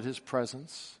overwhelmed at His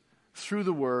presence through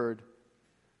the Word,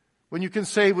 when you can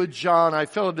say with John, I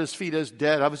fell at His feet as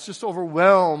dead. I was just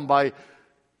overwhelmed by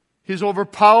His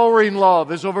overpowering love,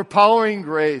 His overpowering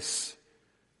grace.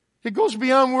 It goes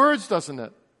beyond words, doesn't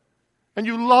it? And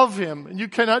you love Him, and you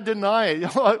cannot deny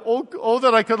it. Oh,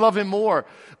 that I could love Him more.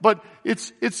 But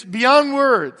it's beyond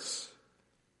words.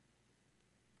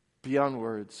 Beyond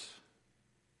words.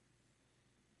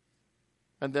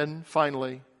 And then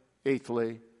finally,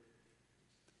 eighthly,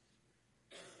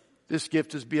 this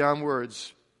gift is beyond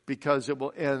words because it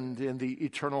will end in the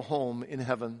eternal home in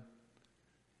heaven.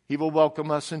 He will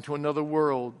welcome us into another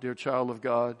world, dear child of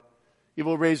God. He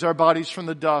will raise our bodies from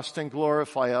the dust and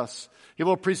glorify us. He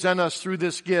will present us through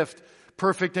this gift,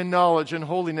 perfect in knowledge and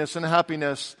holiness and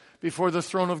happiness, before the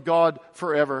throne of God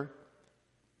forever.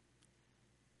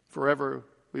 Forever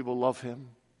we will love Him.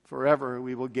 Forever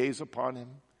we will gaze upon Him.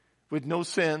 With no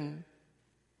sin,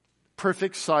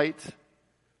 perfect sight,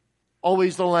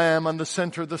 always the Lamb on the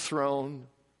center of the throne.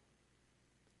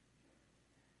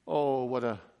 Oh, what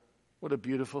a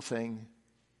beautiful thing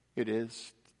it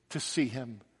is to see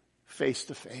Him face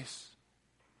to face.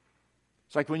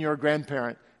 It's like when you're a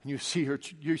grandparent and you see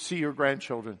your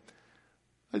grandchildren.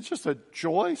 It's just a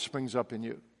joy springs up in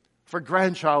you. If a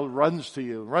grandchild runs to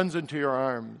you, runs into your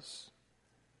arms,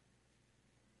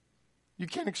 you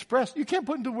can't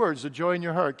put into words the joy in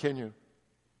your heart, can you?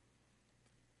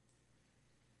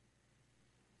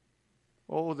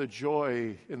 Oh, the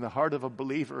joy in the heart of a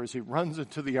believer as he runs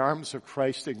into the arms of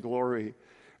Christ in glory,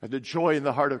 and the joy in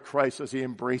the heart of Christ as he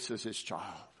embraces his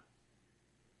child.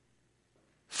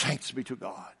 Thanks be to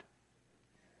God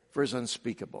for His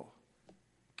unspeakable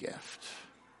gift.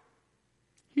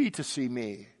 He to see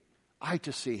me, I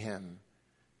to see Him,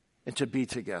 and to be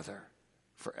together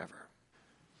forever.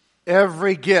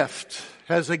 Every gift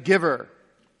has a giver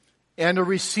and a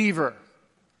receiver.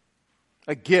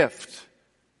 A gift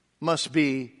must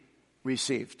be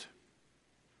received.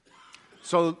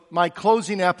 So my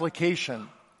closing application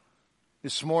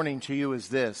this morning to you is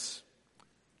this.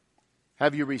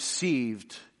 Have you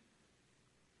received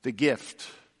the gift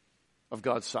of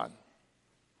God's Son?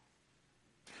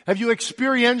 Have you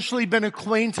experientially been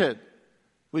acquainted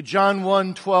with John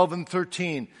 1, 12 and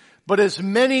 13? But as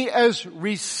many as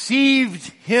received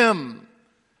Him,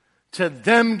 to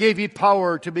them gave He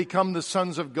power to become the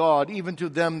sons of God, even to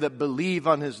them that believe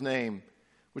on His name,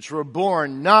 which were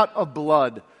born not of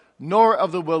blood, nor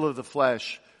of the will of the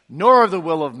flesh, nor of the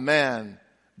will of man,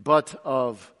 but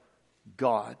of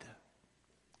God.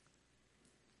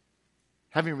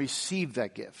 Having received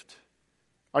that gift,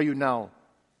 are you now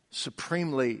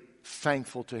supremely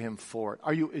thankful to Him for it?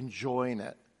 Are you enjoying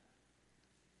it?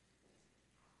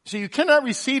 See, you cannot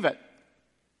receive it.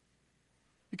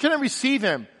 You cannot receive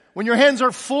Him when your hands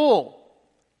are full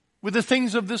with the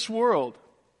things of this world.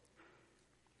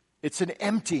 It's an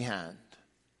empty hand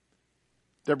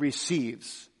that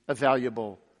receives a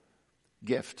valuable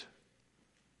gift.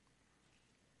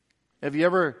 Have you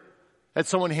ever had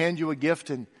someone hand you a gift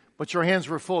but your hands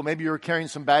were full? Maybe you were carrying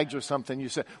some bags or something. You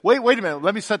said, wait a minute,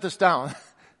 let me set this down.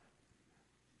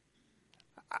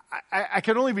 I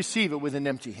can only receive it with an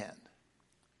empty hand.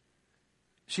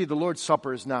 See, the Lord's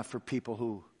Supper is not for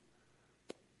people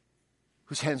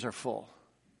whose hands are full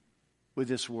with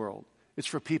this world. It's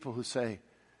for people who say,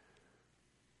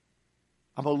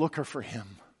 I'm a looker for Him.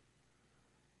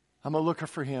 I'm a looker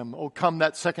for Him. Oh, come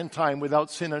that second time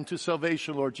without sin unto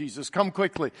salvation, Lord Jesus. Come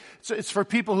quickly. It's for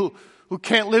people who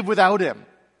can't live without Him.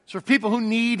 It's for people who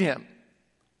need Him.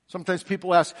 Sometimes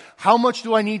people ask, how much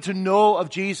do I need to know of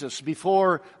Jesus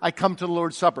before I come to the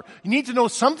Lord's Supper? You need to know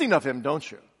something of Him,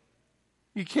 don't you?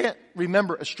 You can't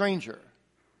remember a stranger.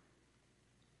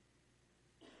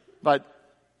 But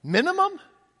minimum,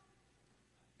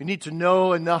 you need to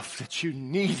know enough that you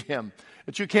need Him,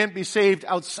 that you can't be saved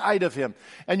outside of Him.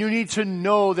 And you need to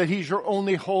know that He's your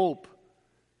only hope.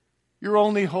 Your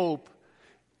only hope.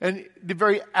 And the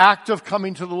very act of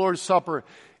coming to the Lord's Supper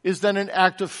is then an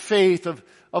act of faith,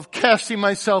 of casting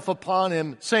myself upon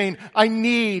Him, saying, I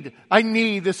need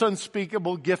this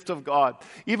unspeakable gift of God.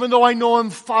 Even though I know Him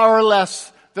far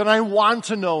less than I want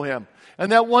to know Him.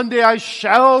 And that one day I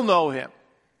shall know Him.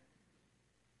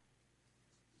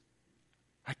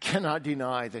 I cannot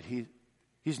deny that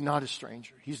He's not a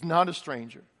stranger. He's not a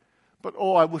stranger. But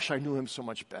oh, I wish I knew Him so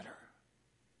much better.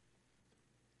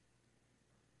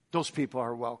 Those people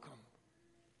are welcome.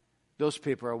 Those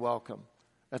people are welcome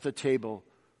at the table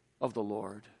of the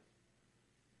Lord.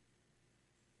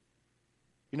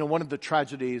 You know, one of the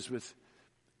tragedies with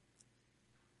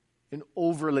an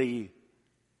overly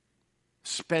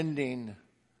spending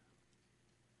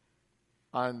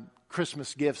on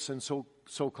Christmas gifts and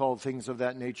so-called things of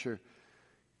that nature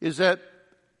is that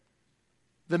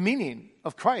the meaning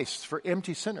of Christ for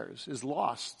empty sinners is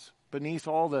lost beneath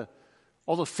all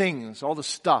all the things, all the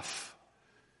stuff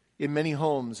in many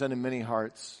homes and in many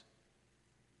hearts.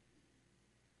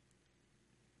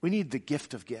 We need the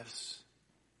gift of gifts.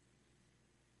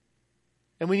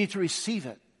 And we need to receive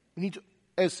it. We need to,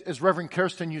 as Reverend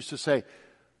Kirsten used to say,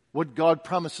 what God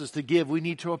promises to give, we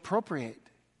need to appropriate.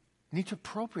 We need to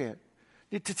appropriate.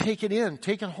 We need to take it in,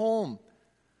 take it home.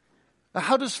 Now,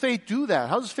 how does faith do that?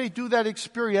 How does faith do that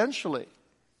experientially?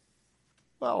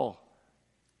 Well,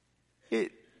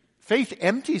 faith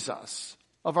empties us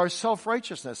of our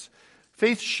self-righteousness.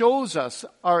 Faith shows us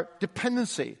our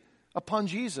dependency upon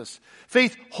Jesus.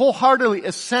 Faith wholeheartedly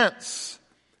assents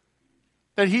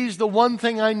that He's the one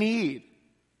thing I need.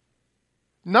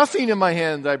 Nothing in my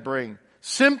hand I bring.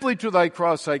 Simply to thy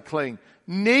cross I cling.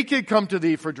 Naked come to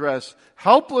thee for dress.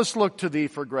 Helpless look to thee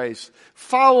for grace.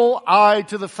 Foul I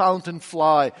to the fountain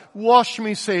fly. Wash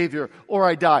me, Savior, or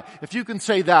I die. If you can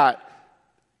say that,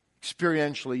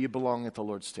 experientially you belong at the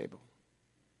Lord's table.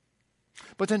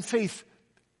 But then faith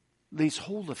lays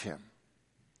hold of Him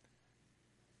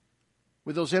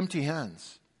with those empty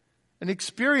hands and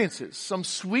experiences some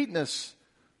sweetness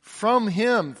from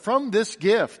Him, from this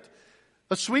gift.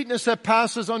 A sweetness that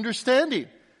passes understanding.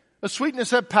 A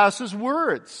sweetness that passes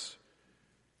words.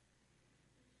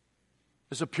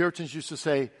 As the Puritans used to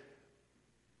say,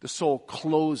 the soul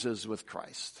closes with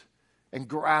Christ and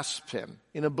grasps Him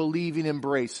in a believing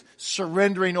embrace,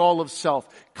 surrendering all of self,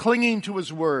 clinging to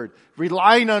His word,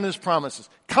 relying on His promises,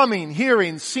 coming,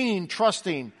 hearing, seeing,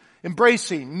 trusting,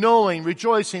 embracing, knowing,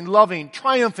 rejoicing, loving,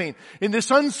 triumphing in this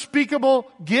unspeakable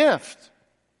gift.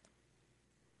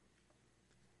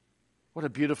 What a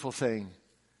beautiful thing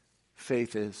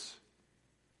faith is.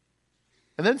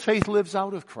 And then faith lives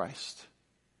out of Christ.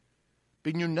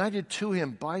 Being united to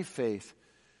Him by faith,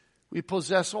 we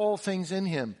possess all things in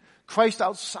Him. Christ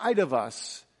outside of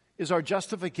us is our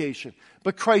justification,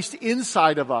 but Christ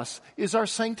inside of us is our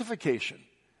sanctification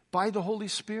by the Holy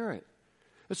Spirit.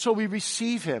 And so we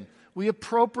receive Him, we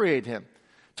appropriate Him.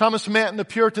 Thomas Manton, the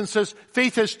Puritan, says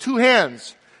faith has two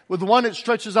hands. With one it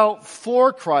stretches out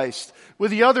for Christ. With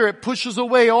the other it pushes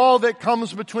away all that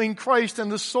comes between Christ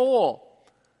and the soul.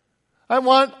 I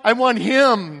want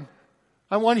Him.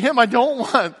 I want Him. I don't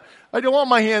want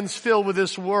my hands filled with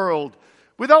this world.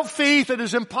 Without faith it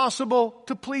is impossible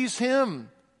to please Him.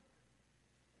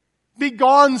 Be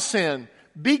gone, sin.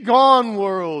 Be gone,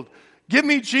 world. Give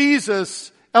me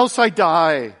Jesus, else I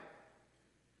die.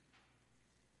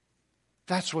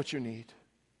 That's what you need.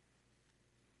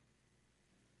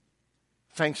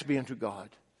 Thanks be unto God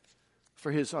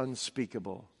for His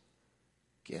unspeakable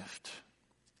gift.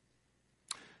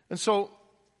 And so,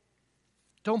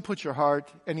 don't put your heart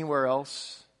anywhere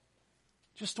else.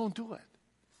 Just don't do it.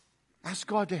 Ask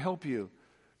God to help you,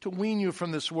 to wean you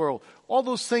from this world. All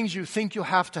those things you think you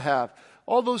have to have,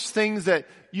 all those things that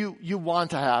you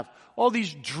want to have, all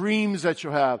these dreams that you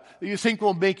have, that you think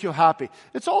will make you happy.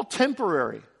 It's all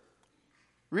temporary.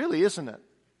 Really, isn't it?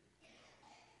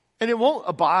 And it won't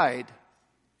abide.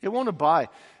 It won't abide.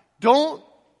 Don't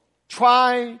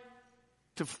try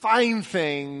to find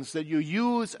things that you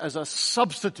use as a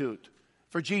substitute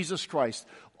for Jesus Christ.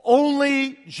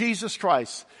 Only Jesus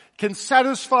Christ can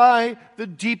satisfy the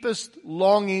deepest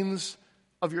longings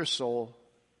of your soul.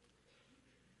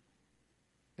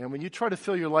 And when you try to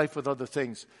fill your life with other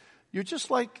things, you're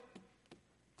just like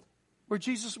when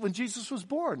Jesus was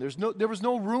born. There was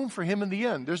no room for Him in the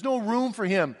inn. There's no room for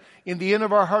Him in the inn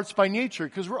of our hearts by nature,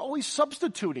 because we're always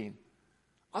substituting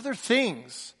other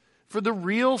things for the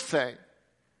real thing.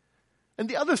 And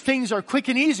the other things are quick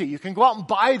and easy. You can go out and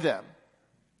buy them.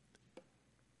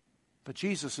 But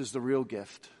Jesus is the real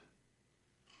gift.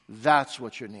 That's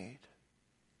what you need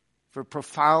for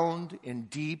profound and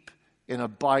deep and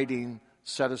abiding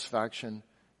satisfaction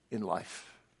in life.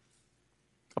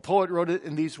 A poet wrote it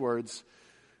in these words: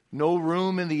 no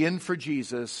room in the inn for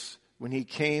Jesus when He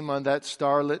came on that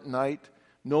starlit night.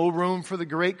 No room for the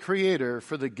great Creator,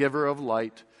 for the giver of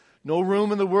light. No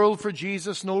room in the world for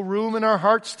Jesus. No room in our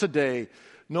hearts today.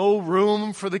 No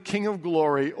room for the King of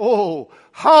glory. Oh,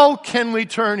 how can we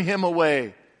turn Him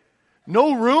away?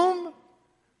 No room?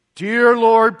 Dear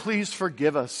Lord, please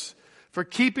forgive us for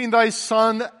keeping Thy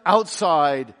Son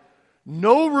outside.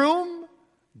 No room?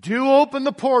 Do open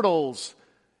the portals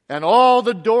and all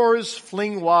the doors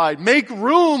fling wide. Make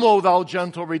room, O Thou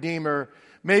gentle Redeemer.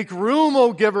 Make room,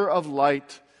 O Giver of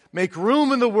light. Make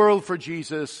room in the world for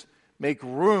Jesus. Make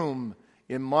room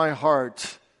in my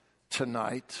heart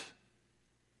tonight.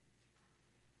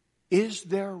 Is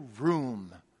there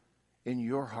room in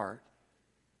your heart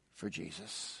for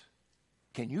Jesus?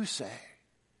 Can you say,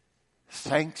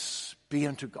 thanks be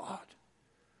unto God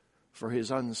for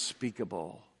His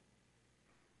unspeakable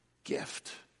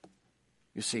gift.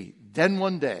 You see, then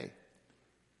one day,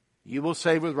 you will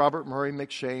say with Robert Murray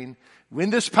McShane, when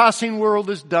this passing world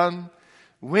is done,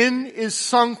 when is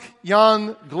sunk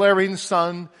yon glaring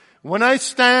sun, when I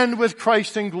stand with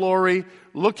Christ in glory,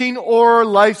 looking o'er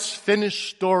life's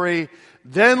finished story,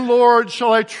 then, Lord,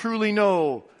 shall I truly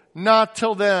know, not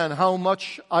till then, how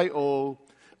much I owe.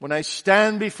 When I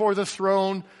stand before the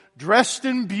throne, dressed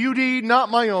in beauty not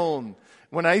my own,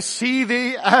 when I see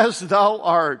thee as thou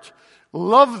art,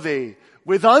 love thee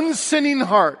with unsinning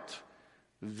heart,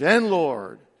 then,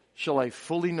 Lord, shall I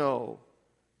fully know,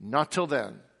 not till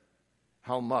then,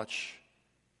 how much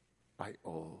I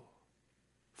owe.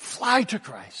 Fly to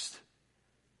Christ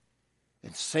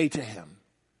and say to him,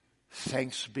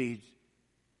 thanks be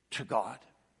to God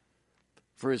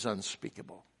for his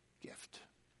unspeakable gift.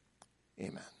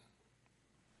 Amen.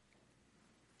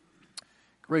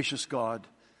 Gracious God,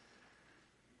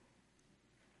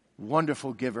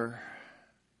 wonderful giver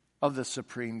of the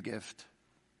supreme gift,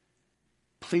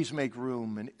 please make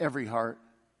room in every heart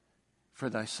for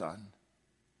thy Son.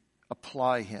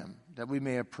 Apply him that we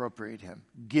may appropriate him.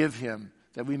 Give him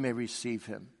that we may receive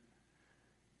him.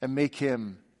 And make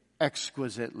him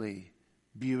exquisitely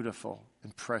beautiful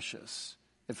and precious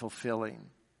and fulfilling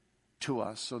to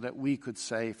us, so that we could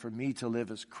say, for me to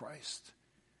live is Christ,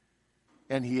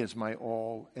 and he is my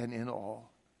all and in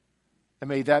all. And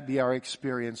may that be our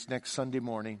experience next Sunday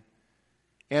morning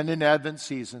and in Advent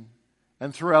season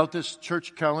and throughout this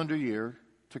church calendar year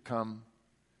to come.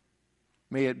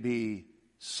 May it be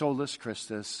solus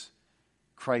Christus,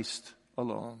 Christ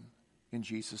alone. In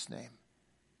Jesus' name,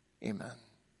 amen.